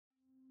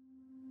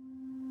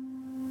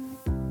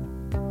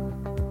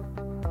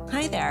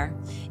there.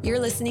 You're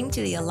listening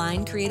to the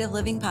Align Creative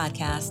Living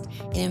Podcast,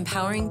 an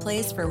empowering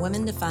place for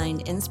women to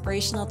find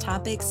inspirational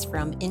topics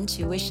from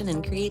intuition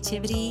and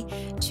creativity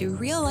to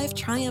real life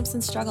triumphs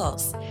and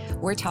struggles.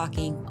 We're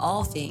talking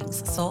all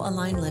things soul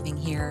aligned living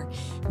here.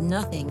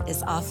 Nothing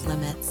is off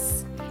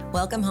limits.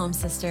 Welcome home,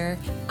 sister.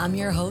 I'm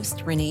your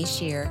host, Renee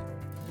Shear.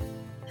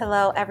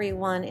 Hello,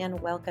 everyone, and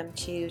welcome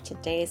to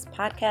today's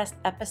podcast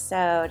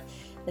episode.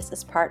 This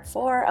is part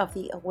 4 of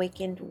the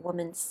Awakened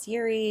Woman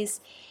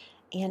series.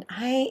 And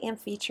I am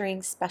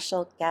featuring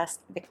special guest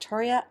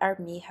Victoria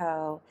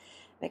Armijo.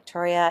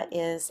 Victoria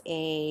is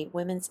a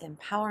women's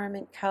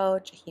empowerment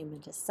coach, a human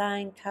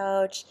design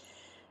coach.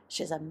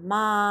 She's a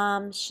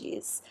mom.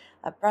 She's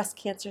a breast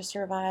cancer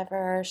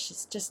survivor.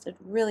 She's just a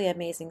really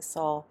amazing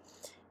soul.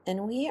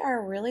 And we are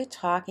really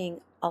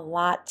talking a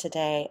lot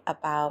today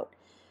about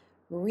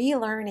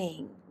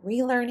relearning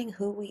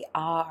who we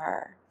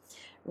are.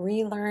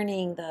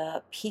 Relearning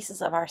the pieces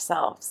of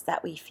ourselves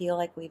that we feel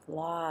like we've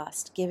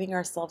lost, giving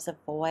ourselves a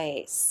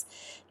voice.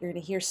 You're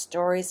going to hear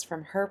stories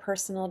from her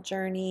personal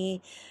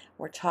journey.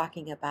 We're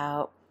talking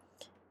about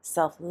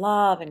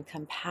self-love and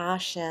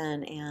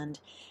compassion and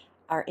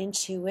our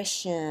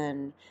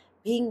intuition,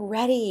 being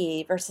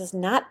ready versus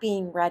not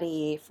being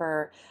ready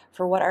for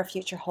what our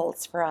future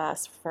holds for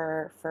us,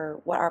 for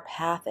what our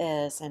path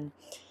is, and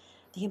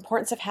the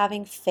importance of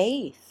having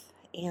faith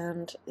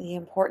and the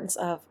importance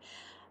of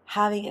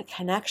having a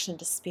connection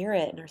to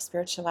spirit and our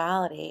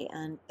spirituality.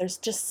 And there's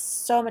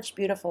just so much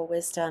beautiful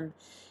wisdom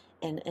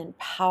and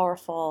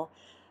powerful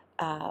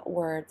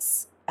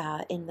words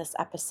in this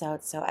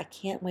episode. So I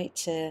can't wait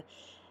to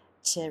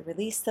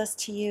release this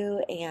to you.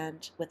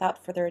 And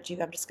without further ado,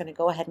 I'm just going to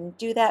go ahead and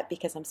do that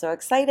because I'm so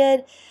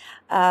excited.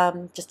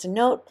 Just a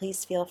note,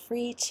 please feel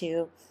free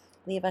to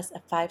leave us a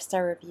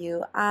 5-star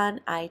review on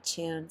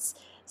iTunes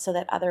so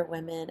that other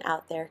women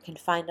out there can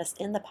find us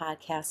in the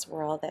podcast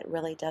world. That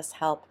really does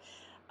help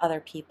other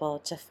people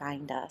to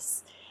find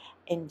us.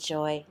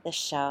 Enjoy the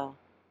show.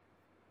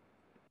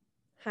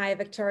 Hi,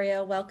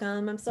 Victoria.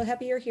 Welcome. I'm so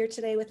happy you're here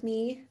today with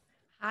me.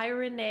 Hi,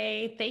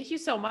 Renee. Thank you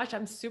so much.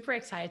 I'm super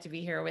excited to be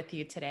here with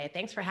you today.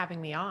 Thanks for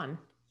having me on.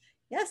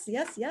 Yes.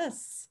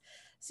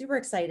 Super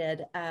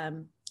excited.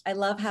 I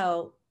love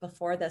how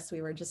before this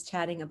we were just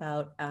chatting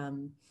about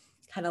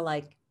kind of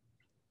like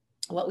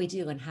what we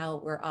do and how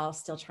we're all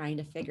still trying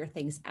to figure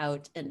things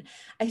out. And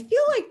I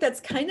feel like that's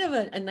kind of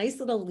a nice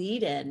little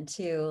lead in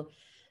to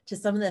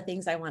some of the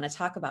things I want to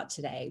talk about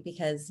today,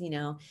 because,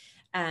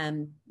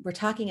 we're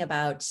talking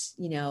about,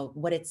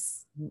 what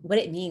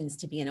it means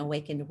to be an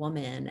awakened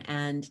woman.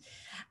 And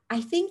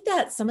I think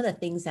that some of the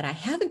things that I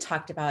haven't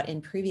talked about in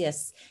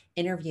previous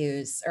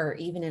interviews or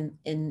even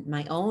in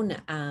my own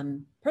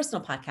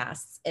personal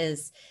podcasts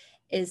is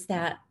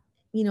that,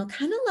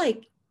 kind of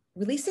like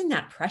releasing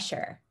that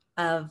pressure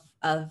of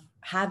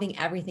having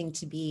everything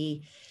to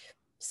be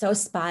so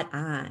spot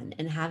on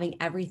and having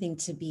everything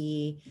to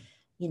be,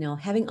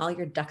 having all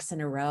your ducks in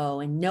a row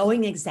and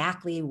knowing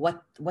exactly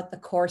what the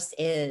course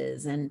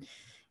is and,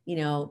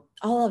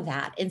 all of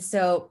that. And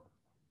so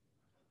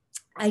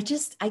I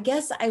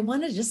guess I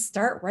want to just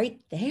start right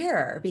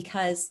there,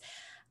 because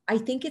I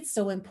think it's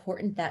so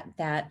important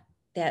that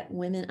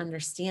women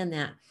understand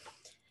that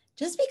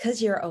just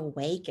because you're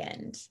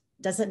awakened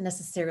doesn't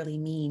necessarily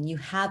mean you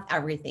have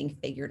everything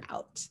figured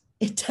out.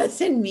 It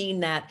doesn't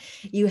mean that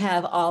you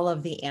have all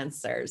of the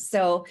answers.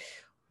 So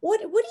what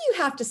do you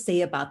have to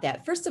say about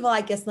that? First of all,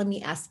 I guess let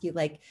me ask you,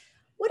 like,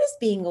 what does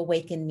being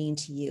awakened mean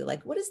to you?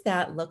 Like, what does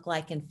that look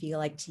like and feel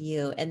like to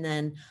you? And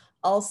then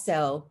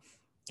also,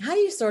 how do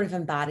you sort of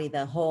embody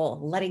the whole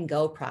letting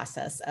go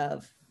process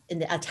of in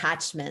the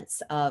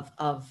attachments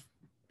of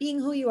being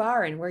who you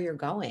are and where you're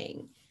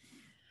going?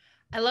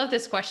 I love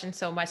this question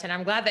so much. And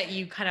I'm glad that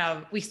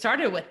we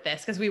started with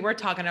this because we were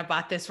talking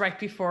about this right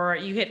before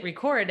you hit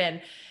record.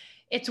 And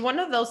it's one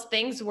of those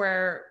things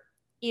where,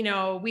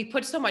 we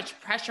put so much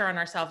pressure on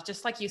ourselves.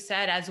 Just like you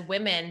said, as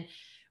women,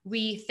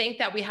 we think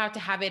that we have to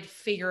have it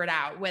figured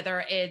out,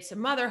 whether it's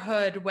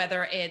motherhood,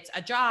 whether it's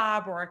a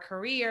job or a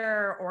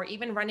career, or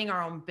even running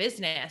our own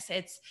business.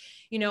 It's,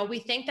 we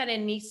think that it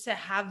needs to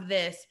have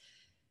this,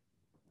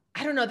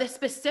 this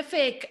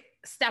specific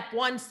step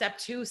 1, step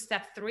 2,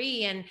 step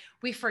 3. And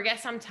we forget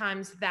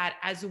sometimes that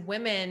as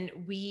women,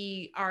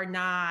 we are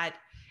not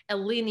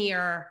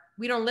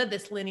we don't live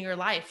this linear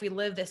life. We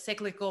live this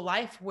cyclical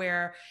life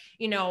where,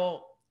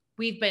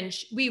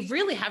 we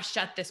really have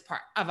shut this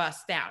part of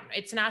us down.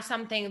 It's not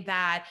something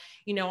that,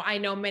 I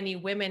know many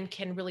women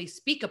can really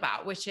speak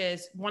about, which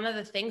is one of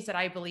the things that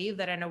I believe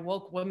that an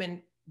awoke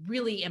woman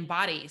really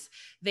embodies.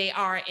 They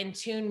are in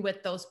tune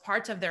with those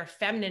parts of their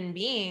feminine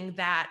being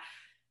that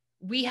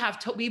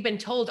we've been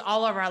told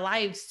all of our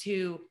lives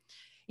to,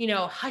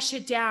 hush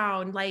it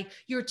down. Like,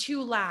 you're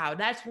too loud.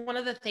 That's one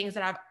of the things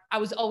that I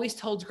was always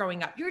told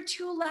growing up, you're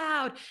too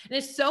loud. And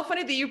it's so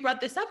funny that you brought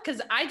this up, because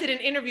I did an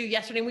interview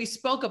yesterday and we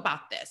spoke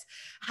about this,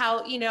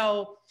 how,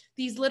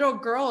 these little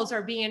girls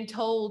are being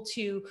told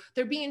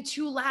they're being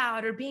too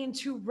loud or being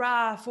too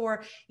rough,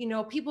 or,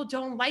 people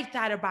don't like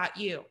that about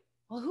you.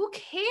 Well, who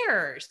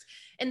cares?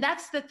 And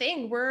that's the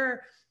thing.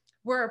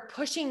 we're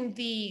pushing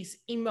these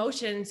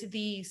emotions,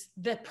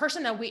 the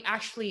person that we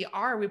actually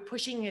are, we're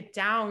pushing it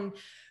down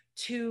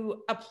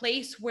to a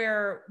place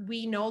where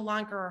we no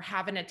longer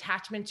have an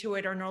attachment to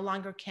it or no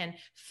longer can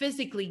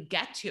physically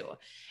get to.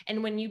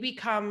 And when you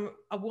become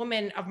a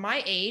woman of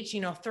my age,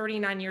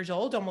 39 years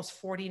old, almost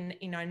 40,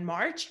 in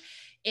March,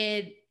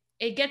 it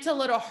gets a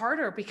little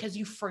harder because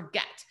you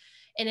forget.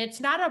 And it's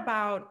not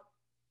about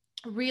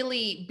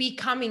really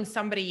becoming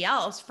somebody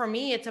else. For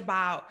me, it's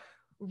about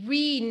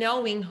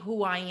re-knowing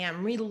who I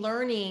am,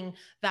 relearning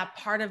that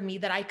part of me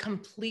that I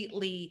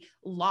completely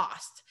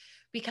lost.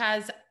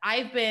 Because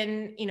I've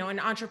been, an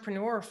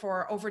entrepreneur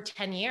for over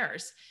 10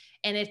 years.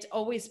 And it's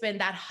always been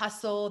that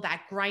hustle,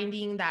 that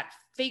grinding, that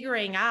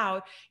figuring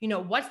out,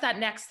 what's that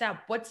next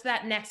step? What's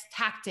that next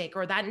tactic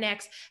or that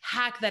next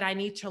hack that I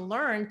need to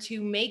learn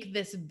to make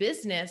this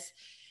business,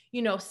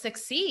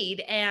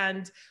 succeed.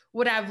 And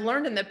what I've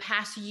learned in the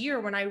past year,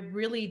 when I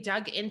really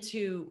dug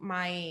into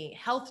my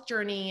health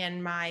journey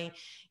and my,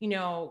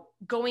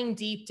 going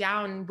deep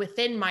down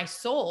within my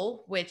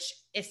soul, which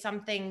is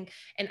something,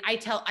 and I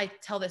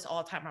tell this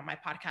all the time on my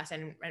podcast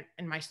and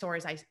in my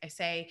stories, I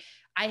say,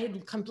 I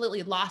had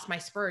completely lost my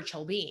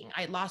spiritual being.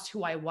 I lost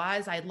who I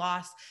was. I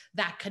lost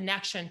that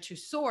connection to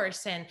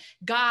source and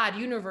God,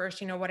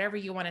 universe, whatever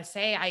you want to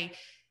say.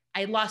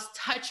 I lost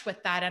touch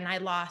with that, and I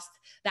lost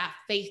that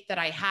faith that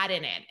I had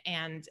in it.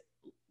 And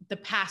the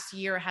past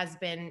year has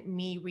been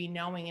me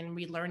re-knowing and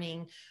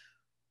relearning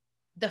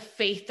the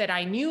faith that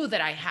I knew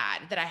that I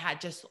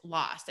had just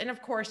lost. And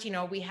of course,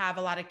 we have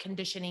a lot of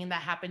conditioning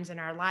that happens in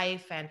our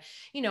life and,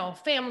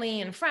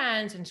 family and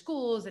friends and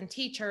schools and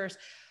teachers,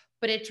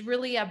 but it's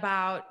really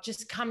about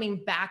just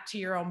coming back to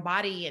your own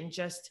body and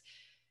just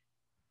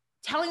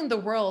telling the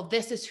world,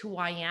 this is who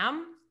I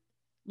am.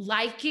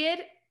 Like it,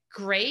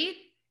 great.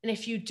 And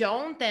if you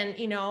don't, then,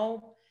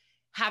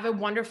 have a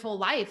wonderful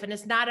life. And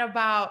it's not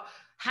about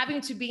having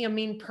to be a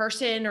mean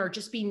person or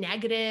just be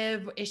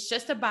negative. It's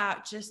just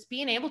about just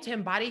being able to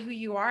embody who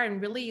you are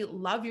and really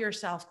love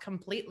yourself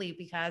completely.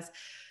 Because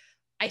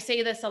I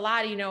say this a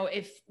lot,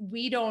 if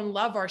we don't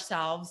love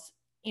ourselves,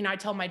 I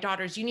tell my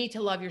daughters, you need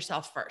to love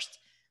yourself first,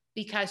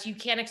 because you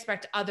can't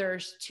expect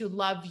others to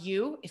love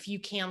you if you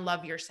can't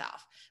love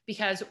yourself.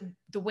 Because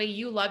the way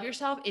you love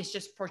yourself is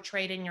just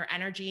portrayed in your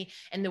energy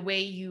and the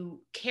way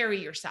you carry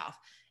yourself.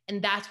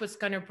 And that's what's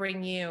going to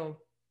bring you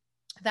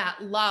that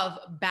love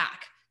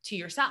back to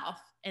yourself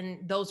and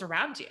those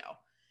around you.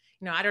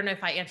 I don't know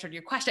if I answered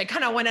your question. I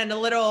kind of went in a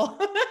little.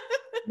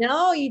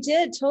 No, you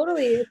did.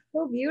 Totally. It's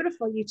so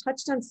beautiful. You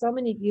touched on so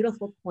many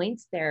beautiful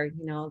points there,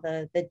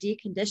 the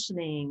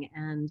deconditioning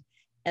and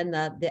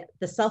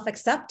the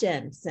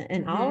self-acceptance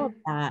and all of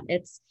that.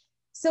 It's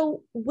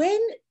so, when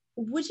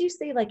would you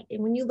say, like,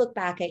 when you look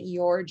back at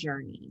your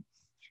journey,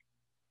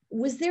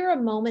 was there a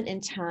moment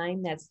in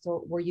time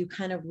where you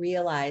kind of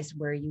realized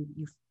where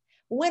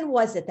when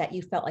was it that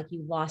you felt like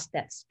you lost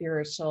that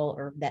spiritual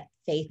or that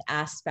faith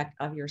aspect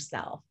of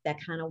yourself that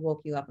kind of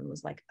woke you up and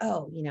was like,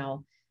 oh,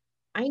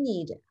 I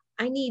need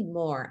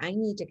more. I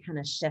need to kind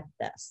of shift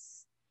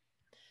this?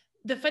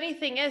 The funny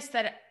thing is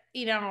that,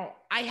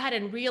 I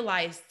hadn't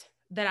realized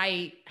that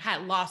I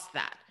had lost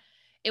that.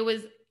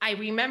 I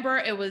remember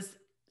it was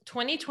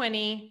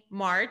 2020,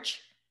 March.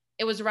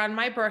 It was around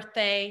my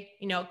birthday,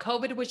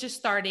 COVID was just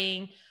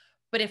starting,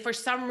 but if for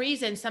some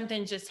reason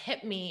something just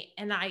hit me,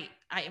 and I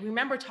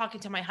remember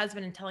talking to my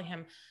husband and telling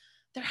him,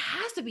 there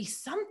has to be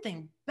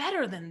something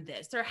better than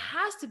this. There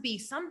has to be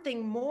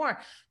something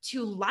more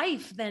to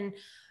life than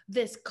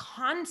this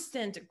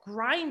constant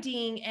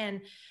grinding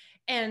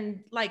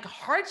and like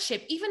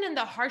hardship. Even in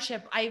the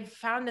hardship, I've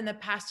found in the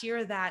past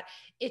year that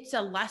it's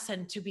a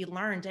lesson to be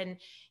learned. And,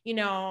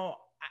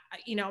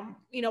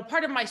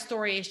 part of my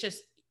story is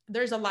just,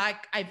 there's a lot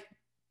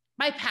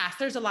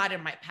there's a lot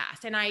in my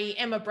past. And I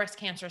am a breast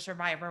cancer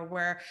survivor,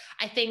 where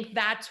I think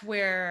that's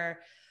where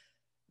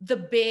the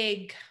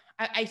big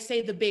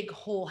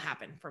hole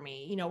happened for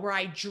me, where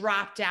I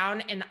dropped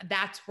down, and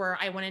that's where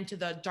I went into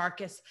the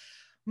darkest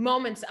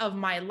moments of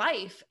my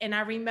life. And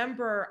I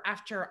remember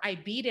after I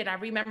beat it, I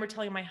remember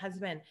telling my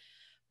husband,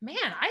 man,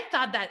 I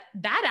thought that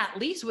at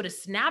least would have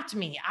snapped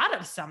me out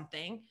of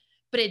something,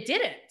 but it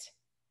didn't.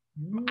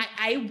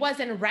 I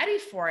wasn't ready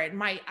for it.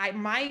 My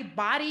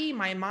body,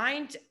 my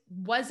mind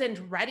wasn't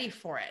ready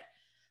for it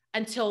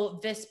until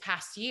this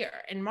past year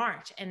in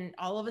March. And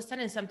all of a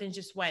sudden something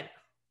just went,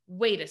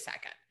 wait a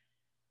second.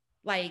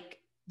 Like,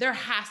 there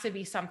has to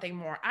be something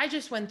more. I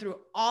just went through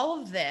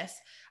all of this.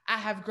 I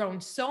have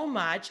grown so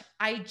much.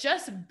 I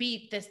just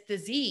beat this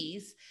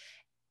disease.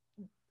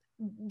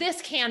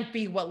 This can't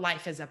be what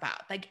life is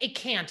about. Like, it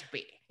can't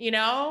be,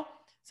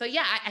 So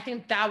yeah, I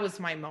think that was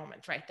my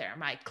moment right there.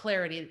 My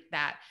clarity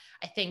that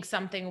I think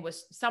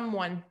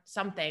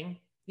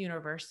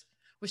universe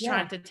was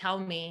trying to tell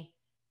me,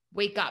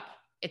 wake up,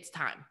 it's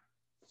time.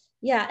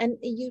 Yeah. And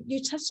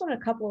you touched on a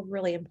couple of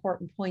really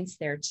important points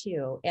there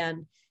too.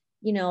 And,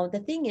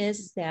 the thing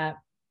is that,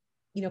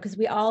 because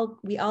we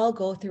all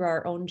go through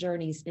our own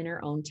journeys in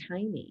our own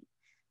timing.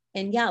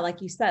 And yeah,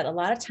 like you said, a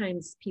lot of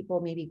times people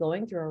may be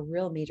going through a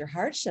real major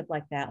hardship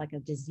like that, like a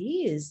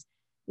disease,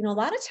 a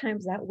lot of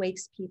times that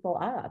wakes people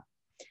up.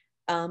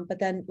 But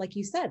then, like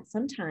you said,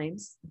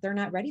 sometimes they're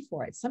not ready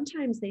for it.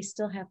 Sometimes they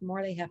still have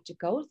more they have to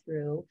go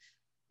through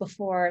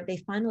before they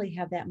finally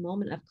have that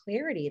moment of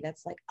clarity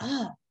that's like,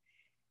 oh.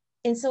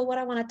 And so what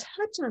I want to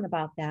touch on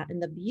about that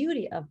and the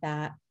beauty of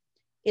that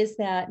is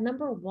that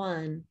number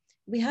one,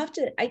 we have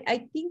to,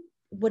 I think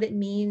what it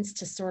means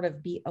to sort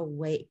of be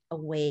awake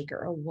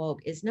or awoke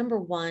is number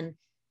one,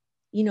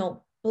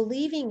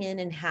 believing in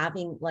and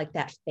having like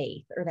that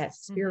faith or that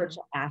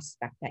spiritual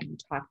aspect that you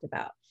talked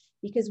about.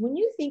 Because when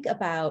you think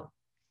about,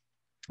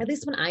 at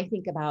least when I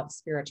think about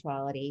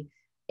spirituality,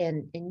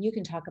 and you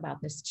can talk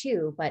about this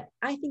too, but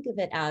I think of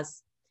it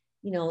as,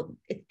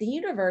 the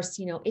universe,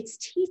 it's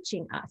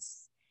teaching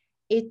us.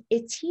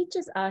 It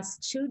teaches us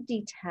to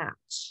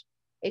detach.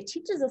 It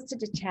teaches us to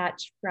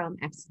detach from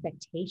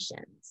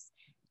expectations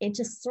and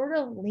to sort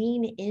of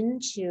lean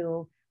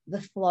into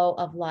the flow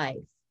of life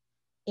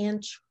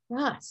and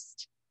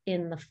trust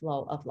in the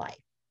flow of life.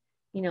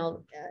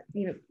 You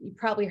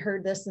probably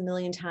heard this a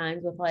million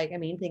times with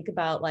think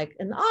about like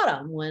in the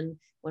autumn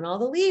when all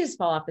the leaves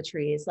fall off the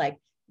trees, like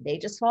they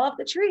just fall off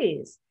the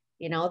trees.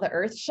 The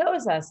earth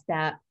shows us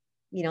that,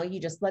 you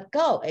just let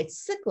go.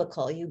 It's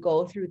cyclical. You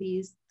go through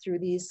these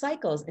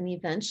cycles and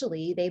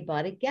eventually they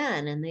bud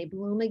again and they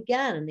bloom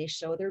again and they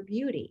show their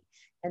beauty.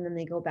 And then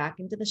they go back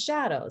into the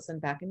shadows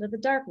and back into the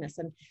darkness.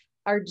 And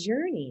our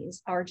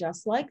journeys are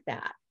just like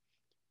that.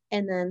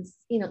 And then,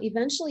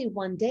 eventually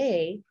one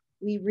day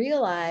we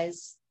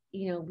realize,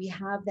 we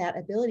have that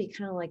ability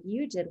kind of like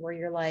you did, where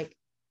you're like,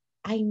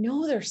 I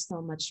know there's so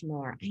much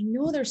more. I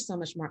know there's so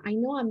much more. I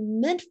know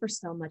I'm meant for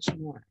so much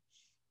more.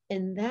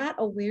 And that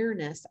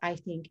awareness, I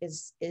think,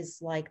 is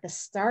like the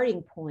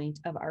starting point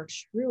of our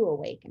true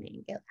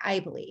awakening, I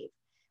believe,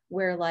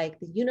 where like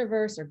the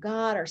universe or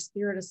God or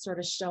spirit is sort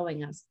of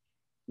showing us,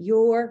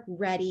 you're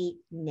ready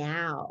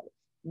now.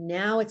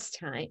 Now it's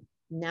time.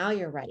 Now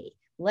you're ready.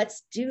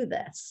 Let's do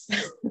this.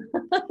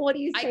 What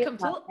do you say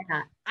about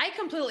that? I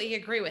completely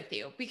agree with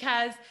you,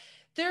 because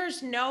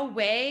there's no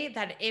way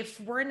that if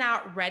we're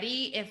not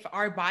ready, if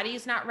our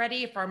body's not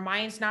ready, if our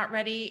mind's not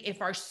ready,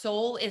 if our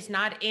soul is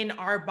not in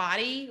our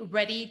body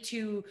ready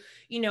to,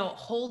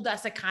 hold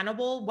us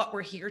accountable, what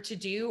we're here to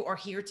do or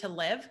here to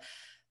live,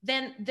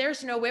 then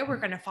there's no way we're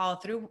going to follow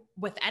through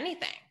with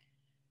anything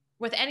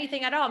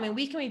at all. I mean,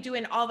 we can be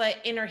doing all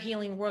the inner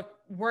healing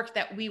work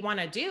that we want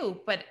to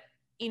do, but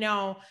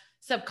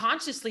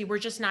subconsciously we're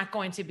just not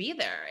going to be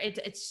there.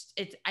 It's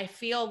I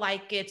feel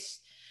like it's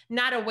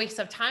not a waste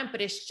of time,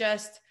 but it's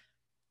just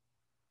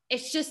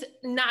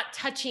not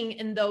touching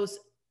in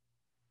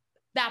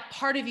that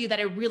part of you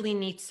that it really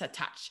needs to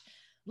touch.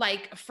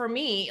 Like for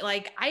me,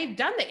 like I've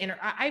done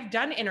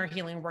inner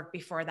healing work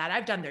before that.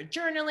 I've done the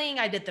journaling,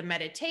 I did the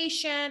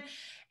meditation,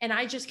 and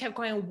I just kept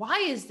going, why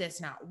is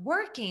this not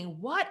working?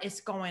 What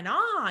is going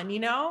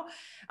on?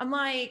 I'm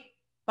like,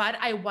 but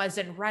I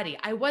wasn't ready.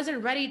 I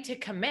wasn't ready to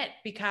commit,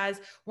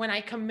 because when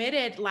I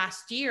committed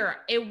last year,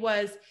 it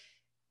was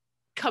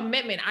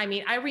commitment. I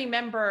mean, I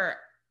remember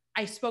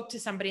I spoke to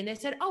somebody and they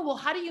said, oh, well,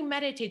 how do you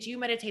meditate? Do you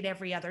meditate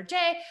every other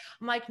day?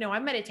 I'm like, no, I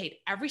meditate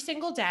every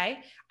single day.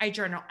 I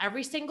journal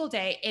every single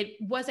day. It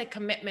was a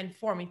commitment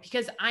for me,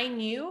 because I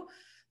knew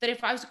that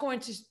if I was going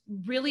to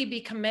really be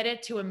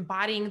committed to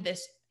embodying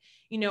this,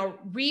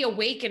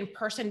 reawakened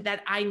person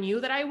that I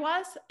knew that I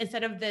was,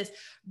 instead of this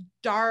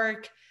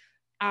dark,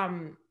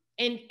 an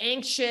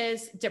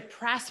anxious,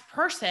 depressed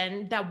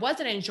person that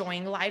wasn't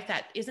enjoying life,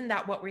 isn't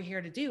that what we're here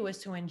to do, is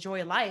to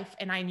enjoy life.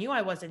 And I knew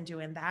I wasn't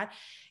doing that,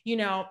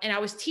 and I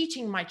was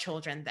teaching my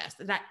children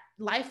that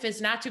life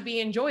is not to be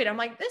enjoyed. I'm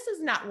like, this is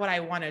not what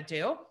I want to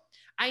do.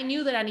 I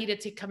knew that I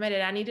needed to commit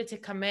it. I needed to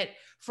commit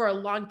for a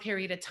long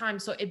period of time.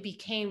 So it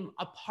became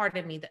a part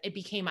of me, that it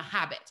became a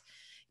habit,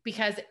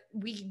 because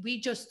we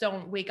just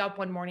don't wake up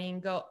one morning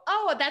and go,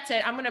 oh, that's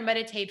it, I'm going to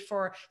meditate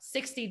for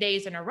 60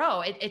 days in a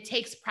row. It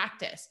takes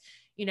practice.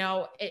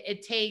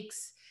 It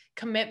takes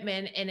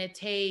commitment, and it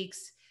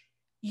takes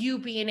you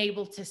being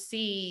able to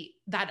see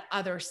that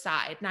other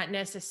side, not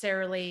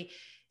necessarily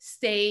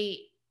stay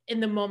in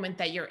the moment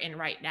that you're in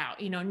right now.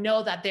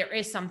 Know that there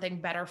is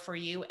something better for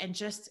you. And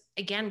just,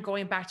 again,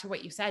 going back to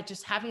what you said,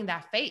 just having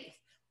that faith.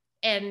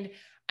 And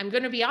I'm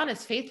going to be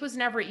honest, faith was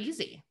never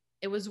easy.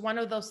 It was one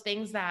of those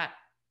things that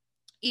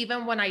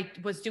even when I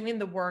was doing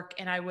the work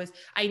and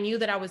I knew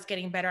that I was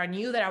getting better, I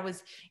knew that I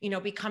was,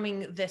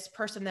 becoming this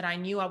person that I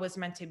knew I was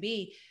meant to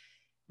be,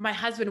 my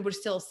husband would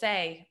still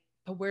say,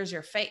 but where's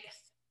your faith?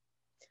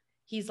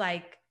 He's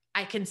like,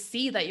 I can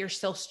see that you're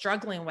still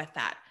struggling with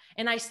that.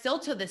 And I still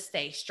to this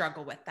day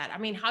struggle with that. I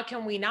mean, how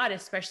can we not,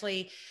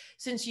 especially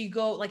since you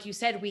go, like you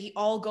said, we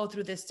all go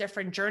through this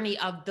different journey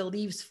of the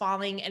leaves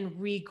falling and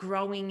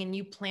regrowing, and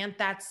you plant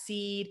that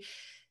seed.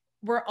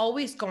 We're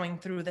always going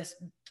through this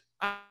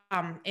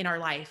in our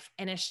life.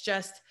 And it's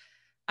just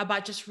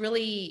about just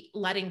really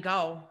letting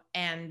go.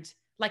 And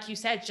like you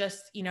said,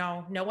 just,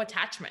 no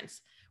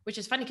attachments, which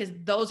is funny because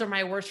those are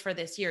my words for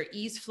this year: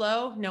 ease,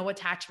 flow, no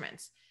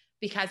attachments.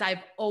 because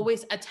I've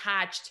always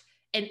attached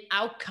an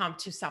outcome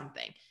to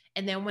something.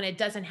 And then when it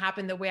doesn't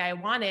happen the way I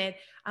want it,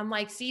 I'm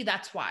like, see,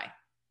 that's why.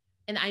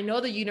 And I know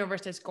the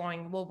universe is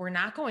going, well, we're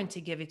not going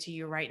to give it to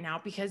you right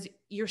now because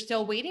you're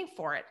still waiting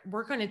for it.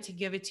 We're going to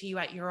give it to you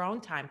at your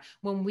own time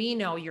when we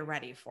know you're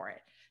ready for it.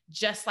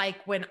 Just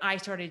like when I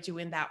started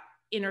doing that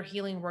inner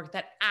healing work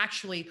that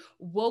actually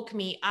woke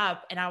me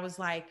up, and I was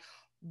like,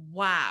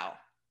 wow.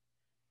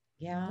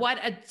 Yeah. What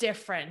a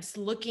difference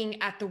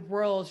looking at the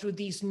world through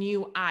these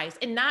new eyes,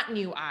 and not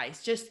new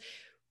eyes, just,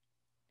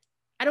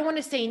 I don't want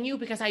to say new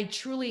because I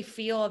truly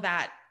feel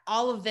that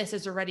all of this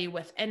is already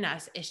within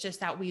us. It's just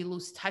that we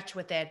lose touch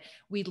with it.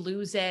 We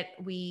lose it.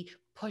 We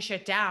push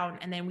it down,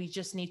 and then we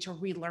just need to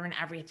relearn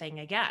everything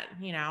again.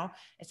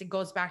 As it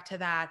goes back to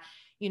that,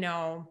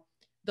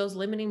 those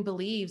limiting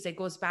beliefs, it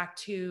goes back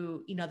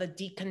to, the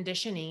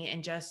deconditioning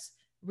and just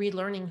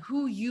relearning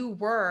who you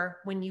were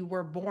when you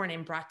were born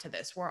and brought to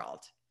this world.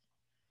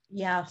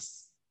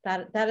 Yes,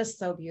 that is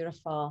so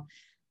beautiful.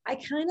 I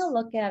kind of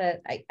look at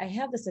it, I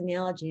have this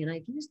analogy, and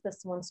I've used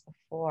this once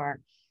before,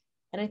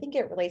 and I think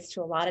it relates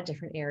to a lot of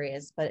different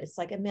areas, but it's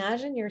like,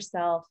 imagine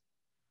yourself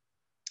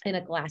in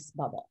a glass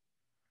bubble,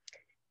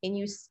 and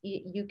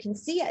you can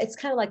see, it's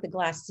kind of like the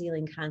glass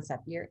ceiling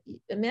concept.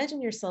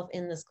 Imagine yourself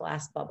in this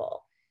glass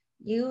bubble.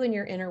 You and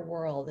your inner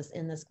world is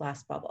in this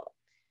glass bubble.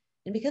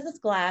 And because it's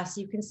glass,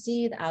 you can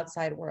see the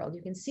outside world.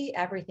 You can see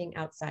everything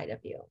outside of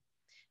you,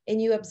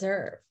 and you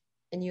observe,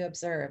 and you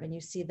observe, and you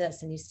see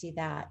this, and you see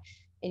that.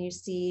 And you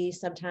see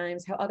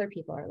sometimes how other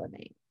people are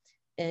living,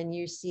 and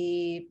you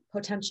see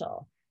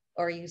potential,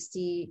 or you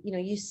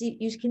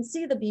can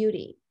see the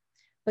beauty,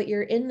 but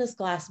you're in this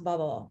glass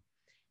bubble.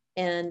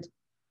 And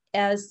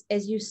as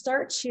you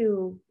start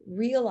to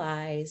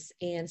realize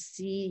and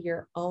see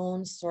your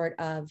own sort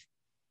of,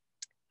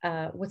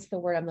 what's the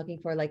word I'm looking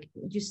for? Like,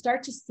 you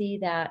start to see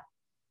that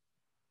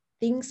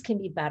things can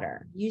be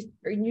better.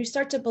 You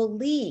start to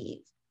believe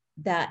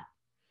that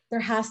there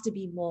has to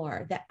be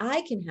more, that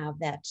I can have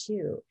that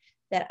too,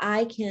 that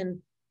I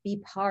can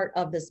be part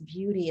of this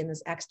beauty in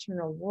this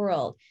external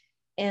world.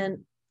 And,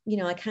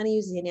 I kind of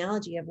use the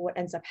analogy of what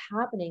ends up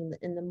happening,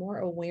 and the more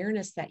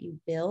awareness that you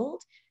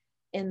build,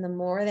 and the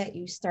more that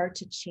you start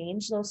to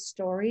change those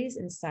stories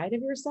inside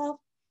of yourself,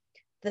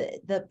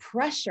 the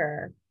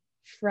pressure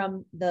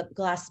from the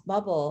glass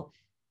bubble,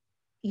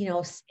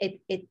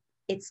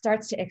 it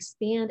starts to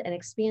expand and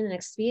expand and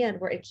expand,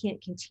 where it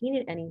can't contain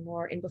it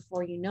anymore. And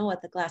before you know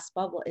it, the glass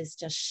bubble is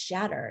just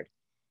shattered.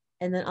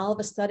 And then all of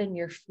a sudden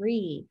you're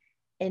free.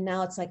 And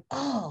now it's like,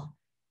 oh,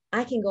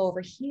 I can go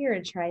over here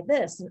and try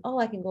this. And oh,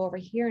 I can go over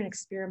here and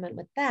experiment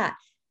with that.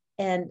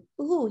 And,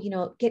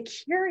 get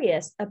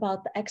curious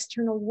about the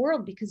external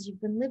world, because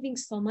you've been living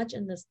so much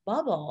in this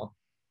bubble.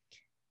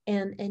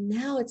 And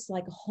now it's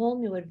like a whole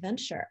new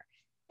adventure.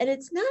 And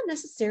it's not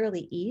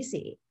necessarily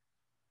easy.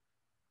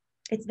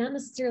 It's not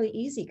necessarily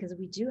easy, because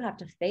we do have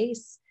to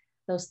face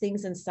those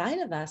things inside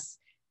of us,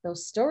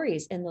 those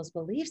stories and those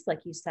beliefs, like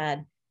you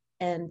said.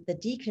 And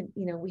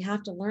we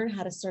have to learn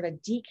how to sort of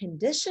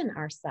decondition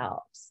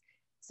ourselves.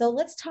 So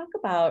let's talk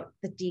about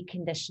the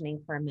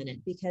deconditioning for a minute,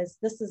 because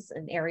this is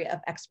an area of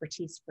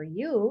expertise for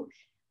you.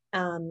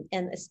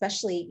 And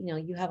especially,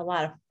 you have a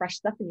lot of fresh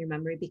stuff in your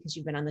memory because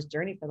you've been on this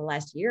journey for the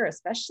last year,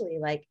 especially.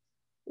 Like,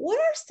 what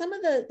are some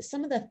of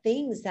the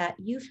things that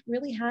you've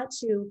really had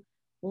to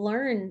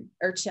learn,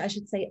 or I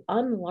should say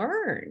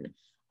unlearn,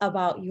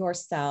 about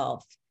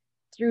yourself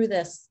through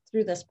this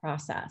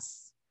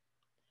process?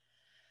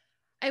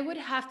 I would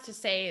have to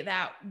say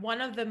that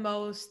one of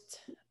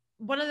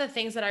the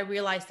things that I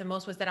realized the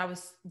most was that I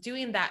was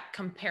doing that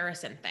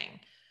comparison thing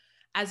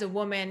as a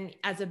woman,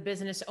 as a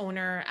business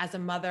owner, as a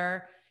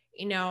mother.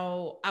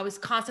 I was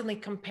constantly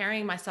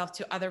comparing myself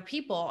to other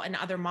people and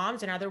other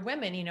moms and other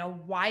women.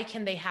 Why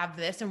can they have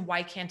this and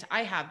why can't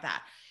I have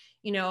that?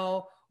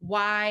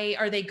 Why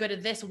are they good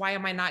at this? Why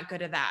am I not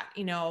good at that?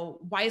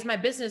 Why is my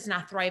business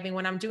not thriving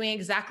when I'm doing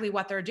exactly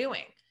what they're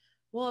doing?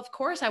 Well, of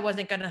course I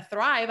wasn't going to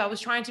thrive. I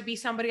was trying to be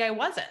somebody I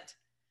wasn't.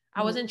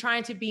 I wasn't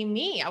trying to be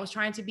me. I was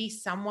trying to be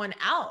someone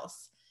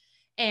else.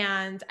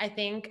 And I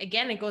think,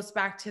 again, it goes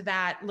back to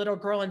that little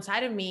girl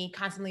inside of me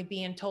constantly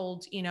being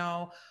told,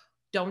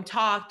 don't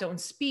talk, don't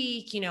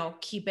speak,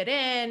 keep it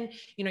in,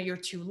 you're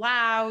too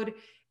loud.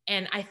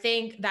 And I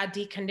think that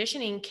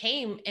deconditioning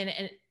came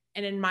and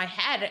in my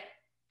head,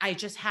 I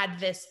just had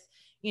this,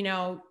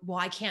 well,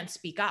 I can't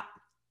speak up.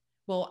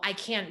 Well, I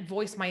can't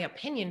voice my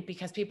opinion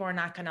because people are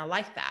not going to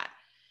like that.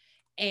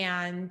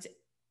 And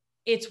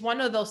it's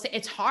one of those,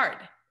 it's hard.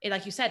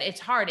 Like you said,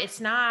 it's hard.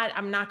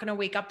 I'm not going to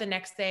wake up the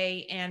next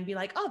day and be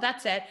like, oh,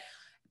 that's it.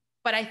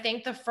 But I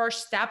think the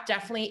first step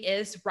definitely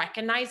is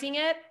recognizing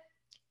it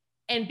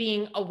and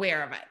being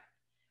aware of it.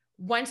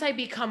 Once I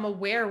become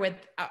aware with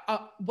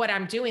what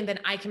I'm doing, then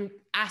I can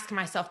ask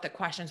myself the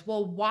questions.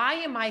 Well, why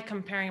am I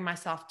comparing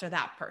myself to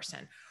that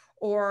person?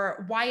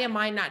 Or why am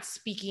I not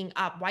speaking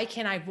up? Why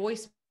can't I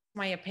voice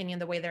my opinion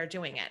the way they're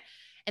doing it?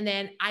 And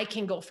then I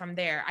can go from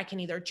there. I can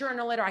either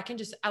journal it, or I can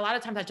a lot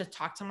of times I just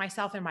talk to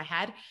myself in my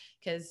head,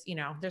 because,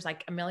 there's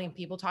like a million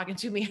people talking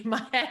to me in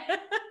my head.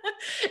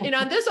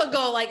 And this will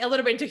go like a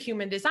little bit into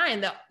human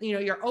design that,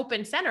 your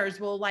open centers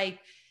will like,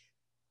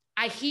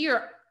 I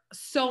hear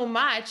so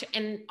much.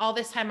 And all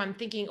this time I'm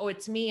thinking, oh,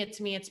 it's me,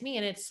 it's me, it's me.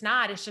 And it's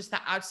not, it's just the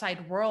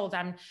outside world.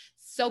 I'm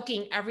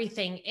soaking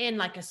everything in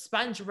like a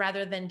sponge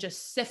rather than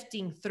just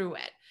sifting through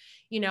it.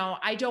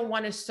 I don't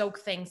want to soak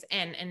things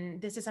in.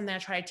 And this is something I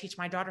try to teach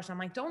my daughters. I'm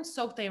like, don't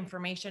soak the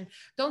information.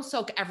 Don't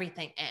soak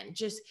everything in.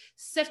 Just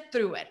sift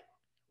through it.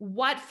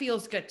 What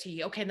feels good to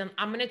you? Okay, then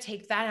I'm going to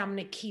take that. I'm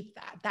going to keep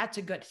that. That's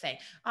a good thing.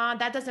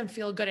 That doesn't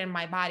feel good in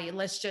my body.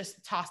 Let's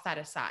just toss that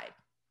aside.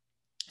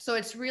 So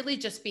it's really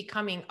just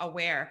becoming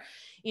aware,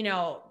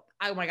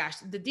 oh my gosh,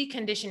 the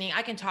deconditioning,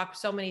 I can talk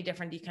so many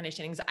different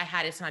deconditionings I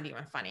had. It's not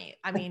even funny.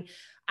 I mean,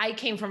 I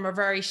came from a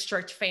very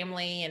strict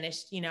family and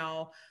it's,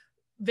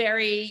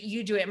 very,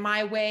 you do it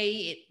my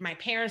way. My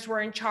parents were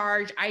in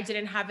charge. I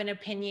didn't have an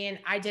opinion.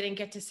 I didn't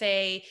get to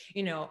say,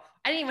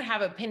 I didn't even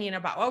have an opinion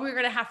about what we were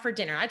going to have for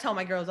dinner. I tell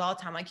my girls all the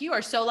time, like, you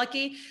are so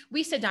lucky.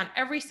 We sit down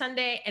every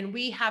Sunday and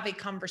we have a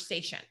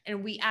conversation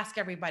and we ask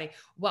everybody,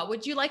 what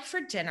would you like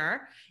for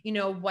dinner?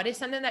 What is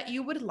something that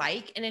you would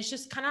like? And it's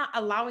just kind of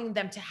allowing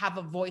them to have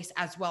a voice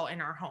as well in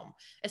our home,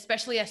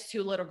 especially as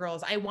two little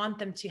girls. I want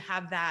them to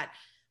have that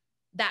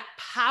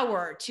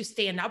power to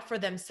stand up for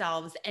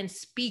themselves and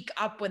speak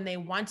up when they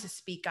want to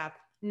speak up,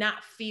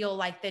 not feel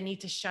like they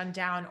need to shun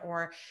down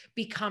or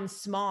become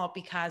small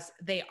because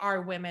they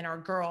are women or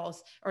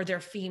girls or they're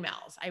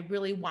females. I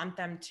really want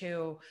them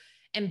to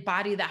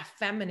embody that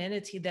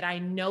femininity that I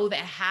know they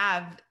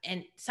have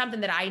and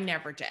something that I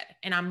never did.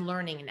 And I'm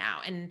learning now.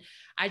 And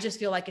I just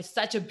feel like it's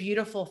such a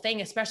beautiful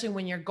thing, especially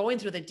when you're going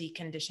through the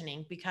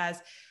deconditioning, because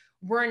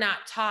we're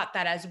not taught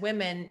that as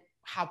women,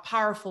 how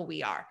powerful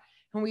we are.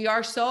 And we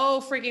are so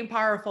freaking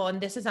powerful.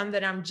 And this is something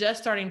that I'm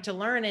just starting to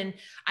learn. And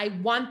I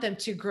want them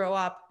to grow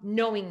up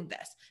knowing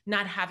this,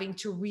 not having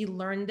to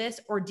relearn this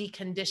or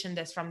decondition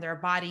this from their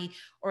body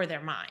or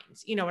their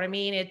minds. You know what I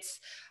mean?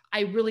 I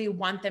really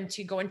want them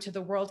to go into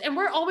the world. And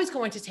we're always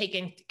going to take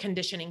in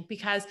conditioning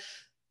because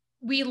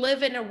we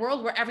live in a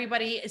world where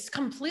everybody is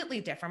completely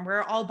different.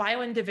 We're all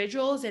bio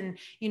individuals and,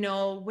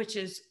 which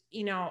is,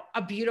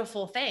 a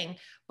beautiful thing,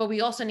 but we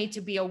also need to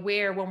be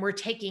aware when we're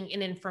taking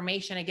in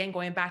information, again,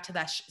 going back to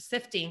that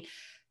sifting,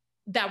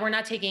 that we're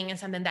not taking in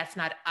something that's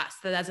not us,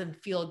 that doesn't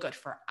feel good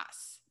for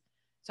us.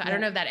 So I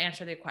don't know if that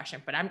answered the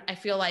question, but I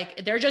feel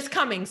like they're just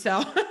coming.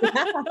 So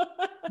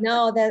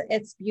no, that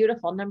it's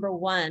beautiful. Number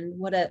one,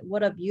 what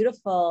a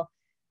beautiful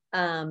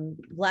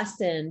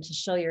lesson to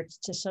show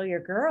your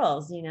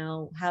girls,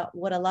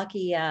 what a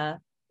lucky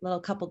little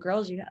couple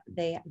girls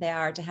they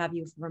are to have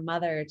you for a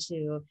mother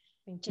to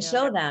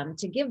show them,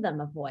 to give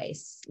them a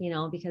voice,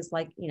 because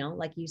like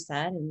you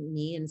said, and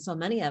me and so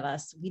many of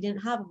us, we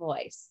didn't have a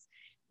voice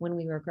when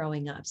we were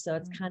growing up. So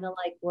it's kind of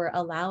like we're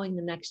allowing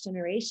the next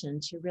generation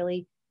to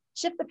really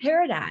shift the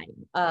paradigm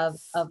of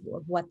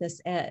what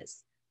this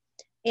is.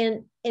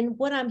 And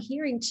what I'm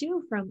hearing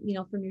too from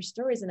your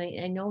stories, and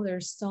I know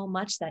there's so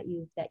much that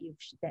you've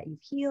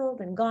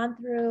healed and gone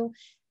through,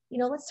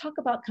 let's talk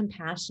about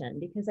compassion,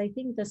 because I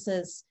think this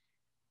is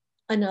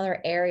another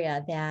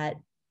area that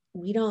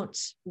we don't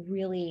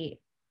really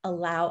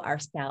allow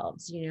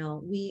ourselves.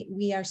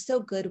 We are so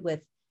good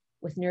with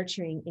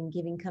nurturing and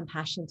giving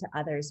compassion to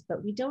others,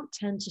 but we don't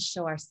tend to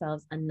show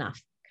ourselves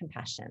enough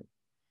compassion.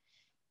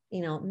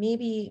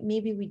 Maybe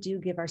we do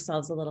give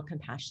ourselves a little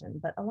compassion,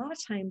 but a lot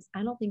of times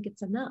I don't think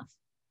it's enough.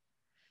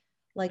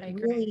 Like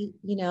really,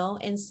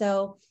 and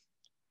so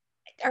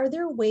are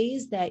there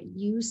ways that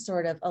you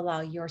sort of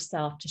allow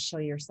yourself to show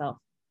yourself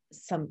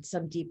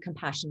some deep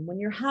compassion when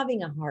you're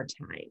having a hard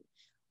time,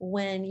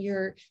 when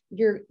you're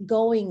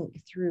going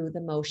through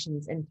the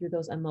motions and through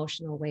those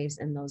emotional waves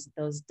and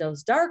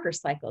those darker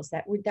cycles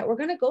that we're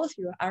going to go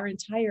through our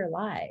entire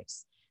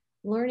lives,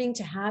 learning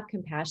to have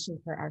compassion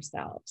for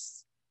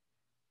ourselves?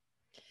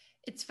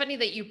 It's funny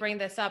that you bring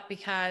this up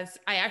because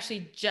I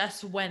actually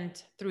just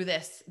went through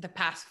this the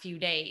past few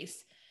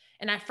days.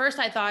 And at first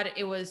I thought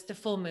it was the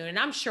full moon, and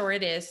I'm sure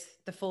it is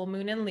the full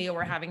moon in Leo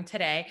we're having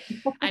today.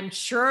 I'm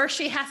sure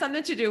she has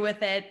something to do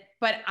with it,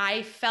 but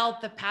I felt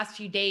the past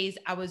few days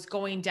I was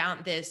going down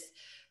this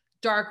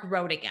dark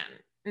road again.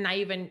 And I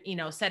even,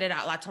 said it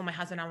out loud, told my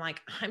husband, I'm like,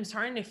 I'm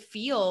starting to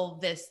feel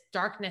this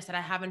darkness that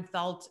I haven't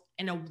felt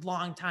in a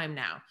long time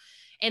now.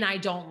 And I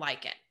don't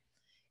like it.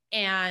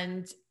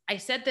 And I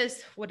said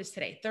this, what is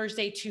today?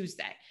 Thursday,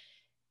 Tuesday.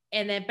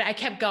 But I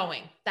kept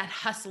going, that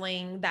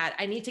hustling, that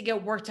I need to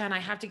get work done. I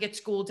have to get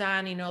school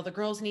done. The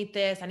girls need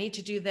this. I need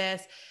to do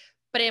this.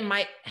 But in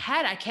my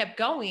head, I kept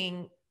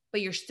going,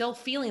 but you're still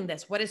feeling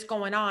this. What is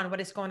going on?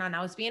 What is going on?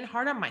 I was being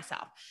hard on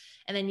myself.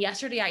 And then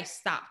yesterday I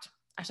stopped.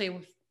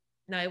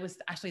 It was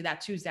actually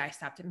that Tuesday I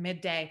stopped at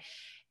midday.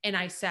 And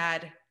I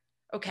said,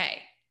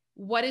 okay,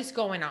 what is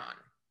going on?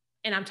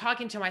 And I'm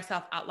talking to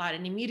myself out loud,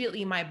 and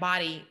immediately my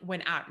body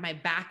went out. My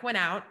back went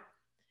out.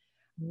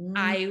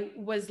 I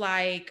was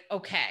like,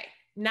 okay,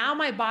 now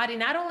my body,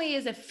 not only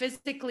is it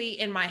physically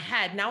in my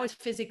head, now it's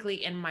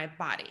physically in my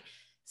body.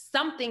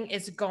 Something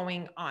is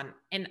going on.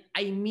 And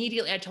I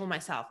told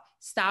myself,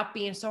 stop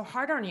being so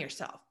hard on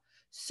yourself.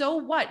 So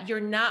what? You're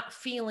not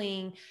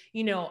feeling,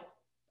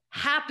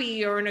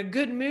 happy or in a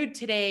good mood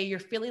today. You're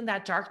feeling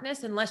that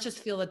darkness, and let's just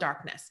feel the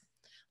darkness.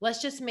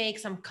 Let's just make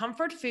some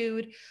comfort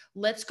food.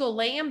 Let's go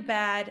lay in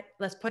bed.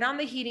 Let's put on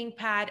the heating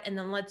pad, and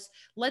then let's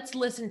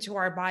listen to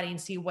our body and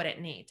see what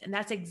it needs. And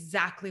that's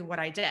exactly what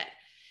I did.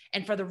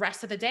 And for the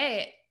rest of the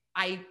day,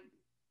 I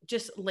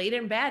just laid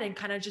in bed and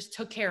kind of just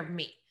took care of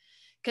me.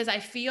 Because I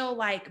feel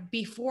like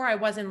before I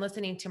wasn't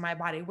listening to my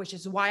body, which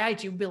is why I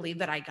do believe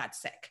that I got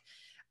sick.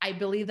 I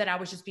believe that I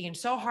was just being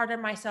so hard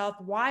on myself.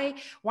 Why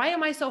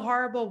am I so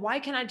horrible? Why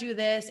can I do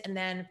this? And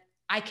then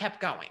I kept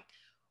going.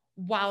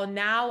 While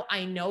now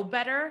I know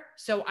better,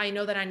 so I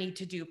know that I need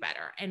to do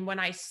better. And when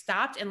I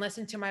stopped and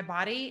listened to my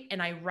body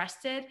and I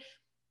rested,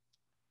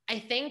 I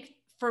think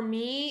for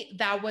me,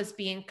 that was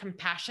being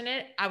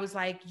compassionate. I was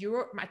like,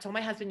 I told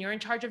my husband, you're in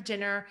charge of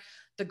dinner.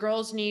 The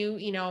girls knew,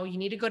 you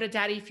need to go to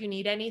daddy if you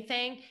need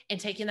anything, and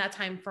taking that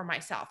time for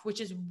myself,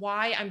 which is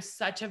why I'm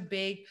such a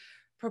big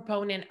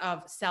proponent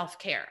of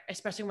self-care,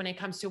 especially when it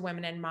comes to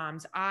women and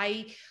moms.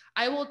 I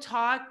will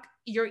talk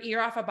your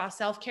ear off about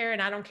self-care,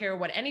 and I don't care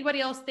what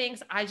anybody else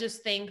thinks. I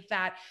just think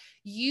that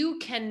you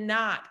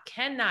cannot,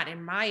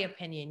 in my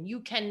opinion, you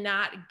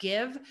cannot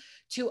give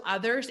to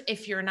others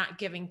if you're not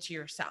giving to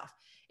yourself.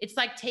 It's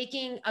like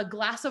taking a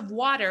glass of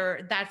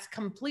water that's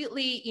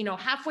completely,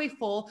 halfway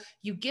full.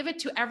 You give it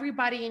to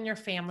everybody in your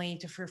family,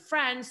 to your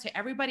friends, to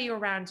everybody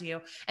around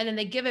you, and then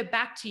they give it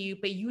back to you,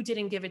 but you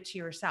didn't give it to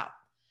yourself.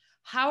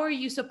 How are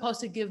you supposed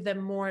to give them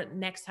more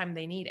next time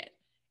they need it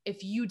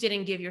if you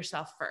didn't give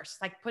yourself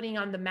first? Like putting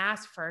on the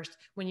mask first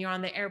when you're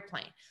on the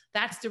airplane.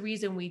 That's the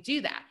reason we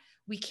do that.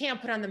 We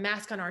can't put on the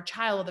mask on our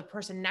child or the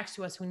person next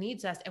to us who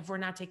needs us if we're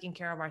not taking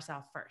care of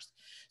ourselves first.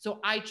 So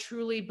I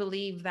truly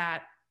believe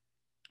that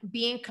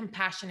being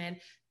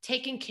compassionate,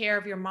 taking care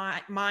of your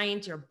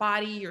mind, your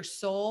body, your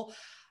soul,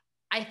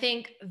 I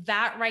think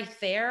that right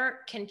there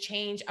can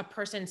change a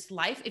person's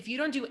life. If you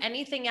don't do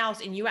anything else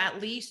and you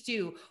at least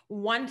do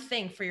one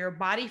thing for your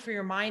body, for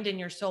your mind, and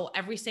your soul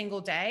every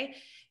single day,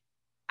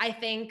 I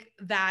think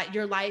that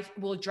your life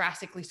will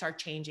drastically start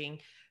changing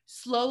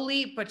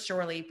slowly but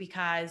surely,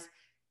 because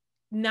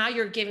now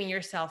you're giving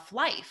yourself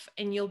life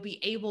and you'll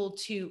be able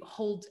to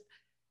hold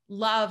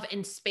love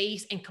and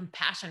space and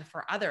compassion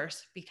for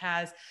others,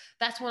 because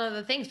that's one of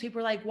the things people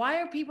are like,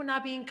 why are people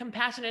not being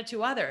compassionate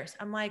to others?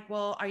 I'm like,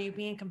 well, are you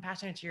being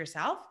compassionate to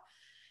yourself?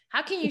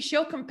 How can you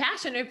show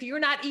compassion if you're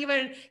not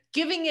even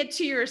giving it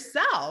to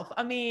yourself?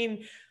 I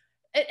mean,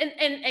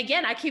 and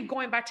again, I keep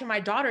going back to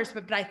my daughters,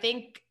 but I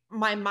think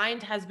my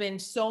mind has been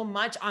so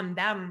much on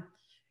them.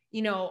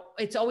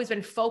 It's always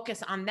been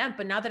focused on them,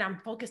 but now that I'm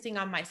focusing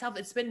on myself,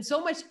 it's been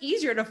so much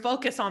easier to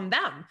focus on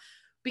them,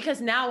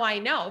 because now I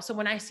know. So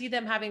when I see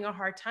them having a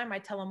hard time, I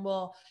tell them,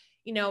 well,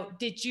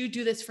 did you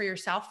do this for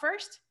yourself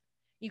first?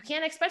 You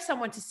can't expect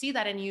someone to see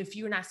that in you if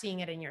you're not seeing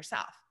it in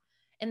yourself.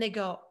 And they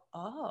go,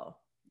 oh,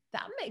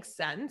 that makes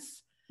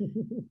sense.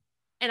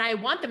 And I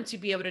want them to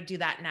be able to do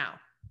that now,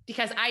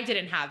 because I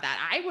didn't have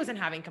that. I wasn't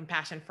having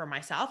compassion for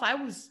myself. I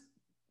was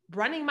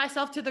running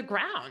myself to the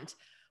ground,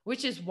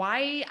 which is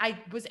why I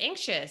was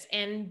anxious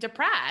and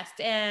depressed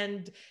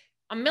and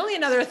a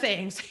million other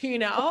things, we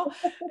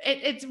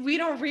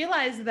don't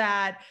realize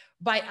that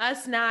by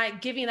us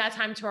not giving that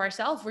time to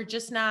ourselves, we're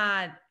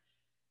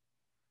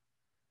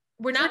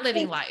not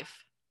living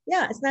life.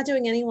 Yeah. It's not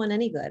doing anyone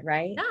any good,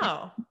 right?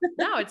 No,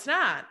 it's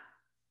not.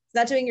 It's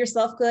not doing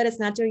yourself good. It's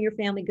not doing your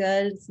family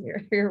good. It's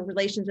your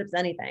relationships,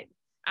 anything.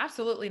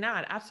 Absolutely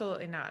not.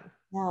 Absolutely not.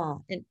 Yeah.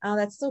 And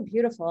that's so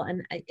beautiful.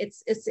 And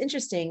it's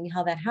interesting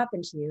how that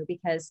happened to you,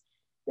 because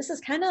this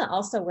is kind of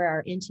also where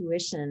our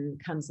intuition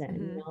comes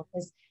in,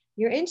 because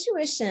your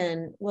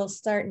intuition will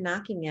start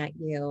knocking at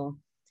you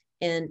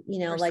and,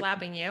 or like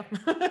slapping you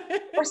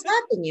or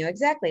slapping you.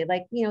 Exactly.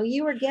 Like,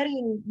 you were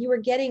getting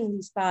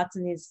these thoughts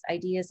and these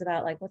ideas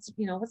about like,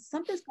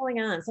 something's going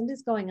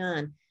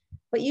on,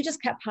 but you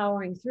just kept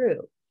powering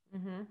through,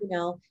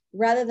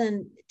 rather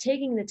than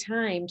taking the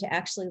time to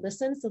actually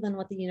listen. So then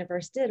what the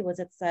universe did was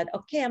it said,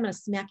 okay, I'm going to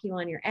smack you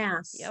on your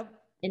ass. Yep.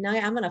 And now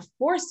I'm going to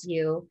force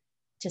you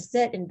to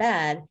sit in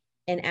bed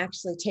and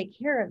actually take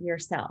care of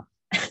yourself.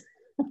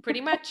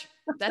 Pretty much.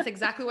 That's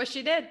exactly what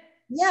she did.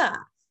 Yeah.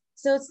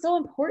 So it's so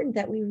important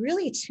that we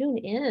really tune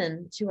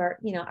in to our,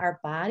 our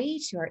body,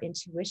 to our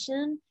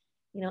intuition,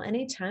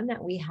 anytime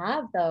that we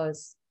have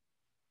those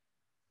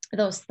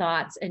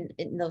thoughts and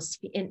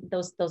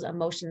those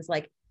emotions,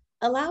 like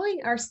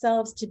allowing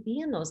ourselves to be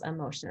in those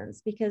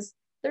emotions, because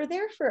they're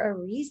there for a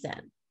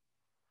reason.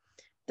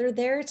 They're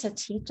there to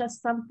teach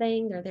us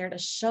something. They're there to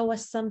show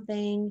us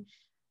something,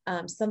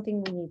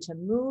 something we need to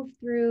move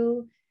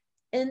through.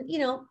 And,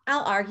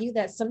 I'll argue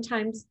that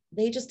sometimes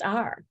they just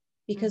are,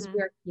 because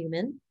we're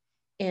human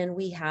and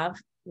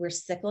we're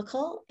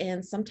cyclical.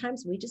 And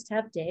sometimes we just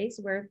have days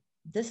where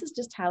this is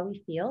just how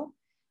we feel.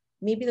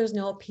 Maybe there's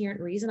no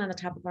apparent reason on the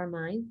top of our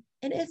mind,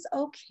 and it's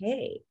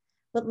okay,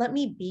 but let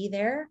me be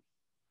there.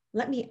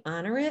 Let me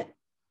honor it.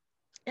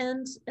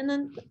 And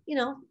then,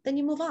 then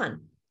you move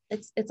on.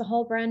 It's a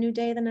whole brand new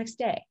day the next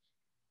day.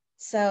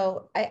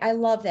 So I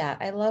love that.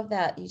 I love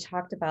that you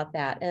talked about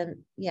that. And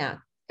yeah,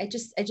 I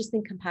just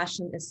think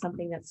compassion is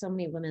something that so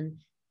many women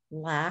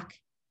lack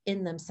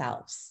in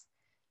themselves.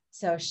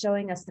 So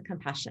showing us the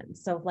compassion.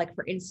 So like,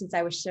 for instance,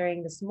 I was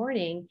sharing this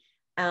morning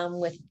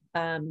with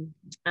on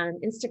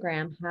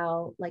Instagram,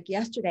 how like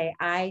yesterday,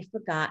 I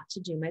forgot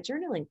to do my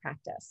journaling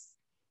practice.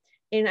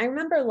 And I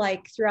remember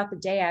like throughout the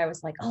day, I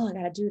was like, oh, I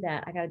got to do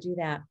that. I got to do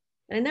that.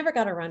 And I never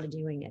got around to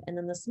doing it. And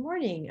then this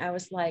morning I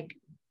was like,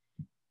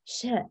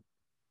 shit,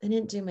 I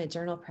didn't do my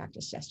journal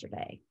practice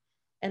yesterday.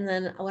 And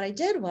then what I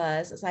did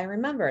was I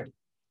remembered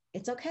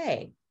it's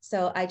okay.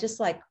 So I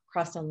just like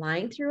crossed a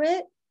line through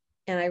it.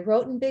 And I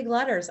wrote in big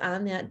letters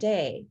on that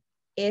day,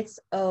 it's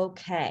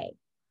okay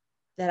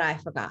that I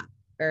forgot,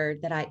 or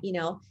that I,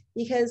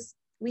 because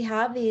we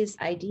have these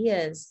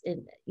ideas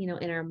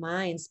in our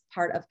minds,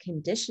 part of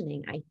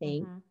conditioning, I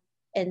think. Mm-hmm.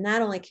 And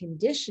not only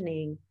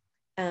conditioning,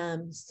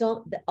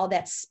 all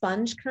that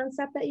sponge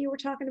concept that you were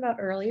talking about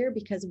earlier,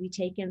 because we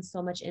take in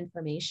so much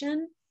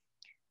information,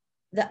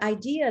 the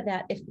idea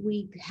that if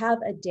we have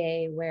a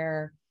day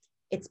where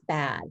it's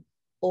bad,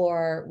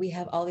 or we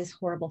have all these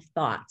horrible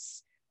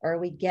thoughts, or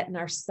we get in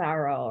our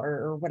sorrow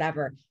or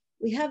whatever,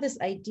 we have this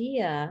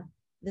idea,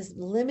 this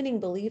limiting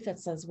belief that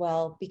says,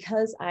 well,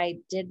 because I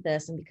did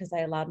this and because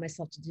I allowed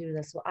myself to do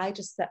this, well, I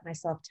just set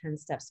myself 10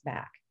 steps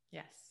back.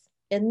 Yes.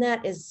 And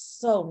that is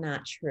so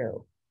not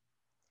true.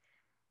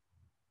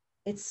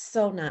 It's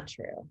so not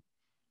true.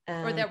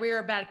 Or that we're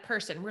a bad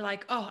person. We're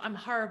like, oh, I'm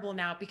horrible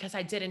now because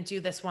I didn't do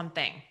this one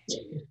thing.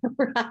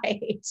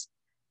 Right.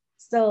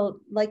 So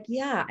like,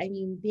 yeah, I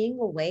mean, being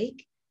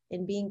awake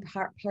and being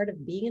part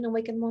of being an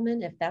awakened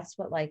woman, if that's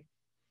what like,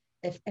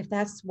 if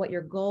that's what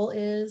your goal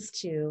is,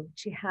 to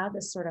have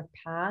this sort of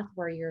path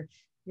where you're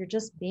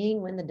just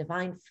being in the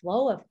divine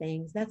flow of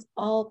things, that's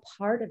all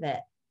part of it.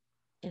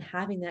 And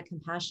having that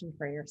compassion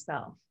for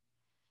yourself,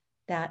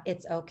 that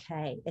it's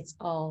okay. It's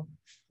all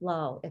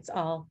flow. It's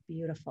all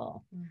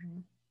beautiful. Mm-hmm.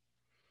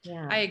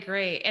 Yeah. I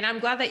agree. And I'm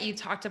glad that you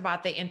talked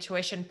about the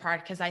intuition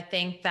part, because I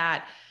think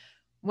that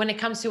when it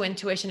comes to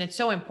intuition, it's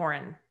so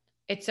important.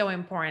 It's so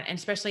important. And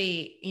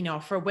especially,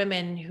 for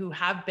women who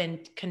have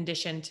been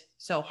conditioned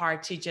so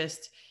hard to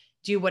just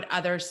do what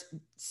others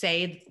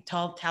say,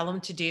 tell them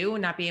to do,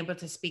 and not be able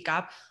to speak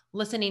up,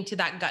 listening to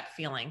that gut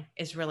feeling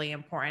is really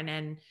important.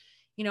 And,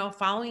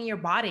 following your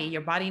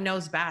body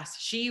knows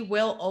best. She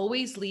will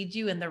always lead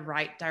you in the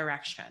right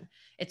direction.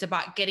 It's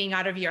about getting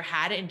out of your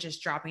head and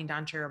just dropping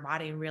down to your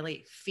body and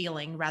really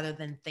feeling rather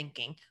than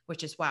thinking,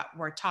 which is what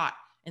we're taught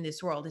in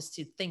this world, is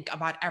to think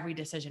about every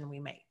decision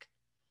we make.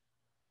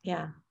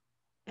 Yeah,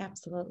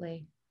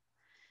 absolutely.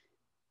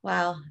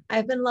 Wow.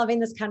 I've been loving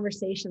this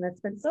conversation. That's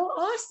been so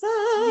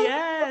awesome.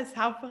 Yes.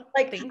 How fun.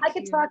 Like I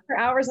could talk for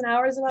hours and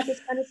hours about this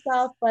kind of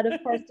stuff, but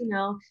of course,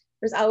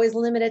 there's always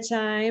limited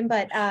time,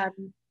 but,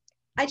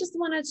 I just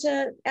wanted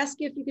to ask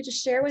you if you could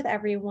just share with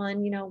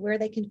everyone, where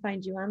they can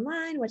find you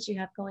online, what you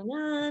have going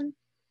on.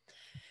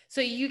 So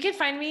you can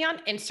find me on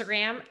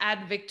Instagram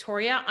at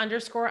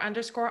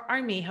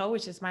Victoria__Armijo,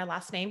 which is my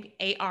last name,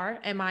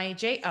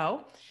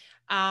 ARMIJO.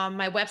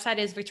 My website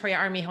is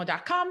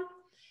victoriaarmijo.com.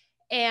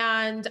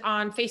 And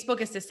on Facebook,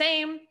 it's the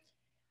same.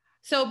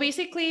 So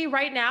basically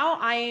right now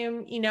I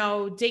am,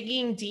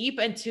 digging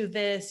deep into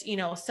this,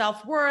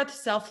 self-worth,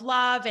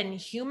 self-love, and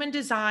human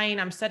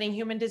design. I'm studying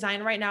human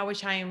design right now,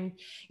 which I'm,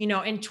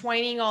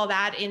 entwining all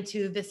that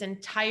into this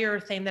entire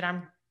thing that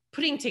I'm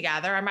putting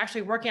together. I'm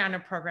actually working on a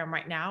program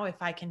right now.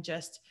 If I can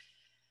just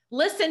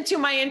listen to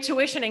my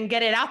intuition and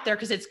get it out there,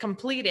 because it's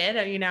completed,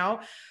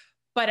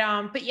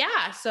 but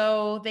yeah,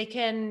 so they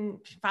can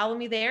follow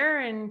me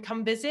there and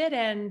come visit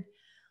and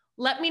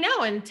let me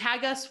know and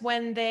tag us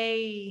when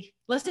they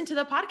listen to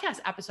the podcast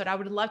episode. I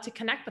would love to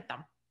connect with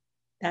them.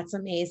 That's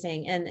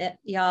amazing. And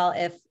y'all,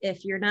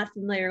 if you're not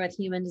familiar with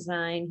human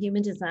design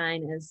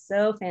is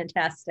so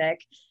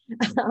fantastic.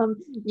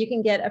 You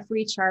can get a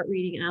free chart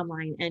reading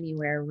online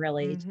anywhere,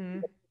 really. Mm-hmm.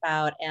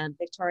 And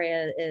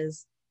Victoria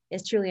is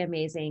truly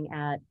amazing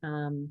at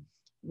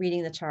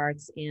reading the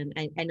charts. And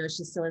I know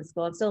she's still in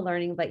school and still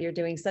learning, but you're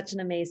doing such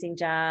an amazing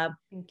job.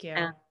 Thank you.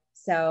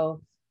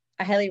 So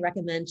I highly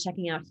recommend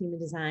checking out human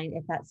design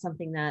if that's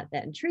something that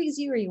intrigues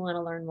you or you want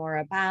to learn more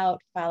about.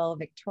 Follow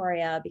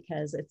Victoria,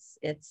 because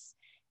it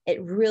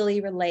really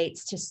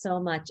relates to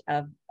so much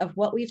of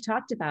what we've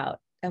talked about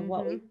and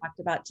what we've talked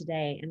about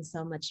today, and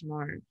so much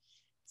more.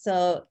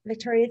 So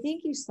Victoria,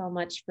 thank you so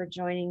much for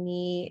joining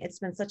me. It's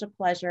been such a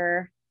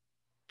pleasure.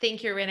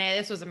 Thank you, Renee.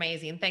 This was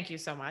amazing. Thank you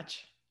so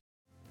much.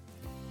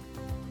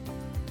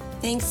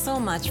 Thanks so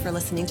much for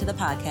listening to the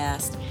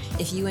podcast.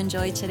 If you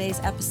enjoyed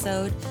today's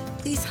episode,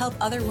 please help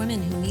other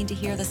women who need to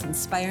hear this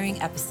inspiring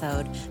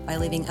episode by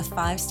leaving a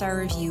 5-star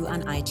review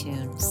on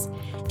iTunes.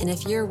 And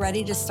if you're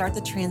ready to start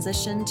the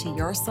transition to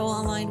your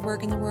soul-aligned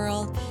work in the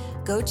world,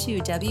 go to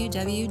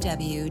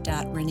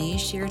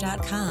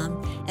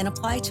www.reneeshear.com and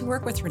apply to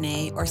work with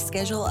Renee or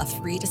schedule a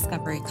free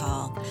discovery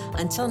call.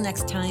 Until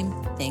next time,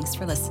 thanks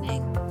for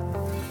listening.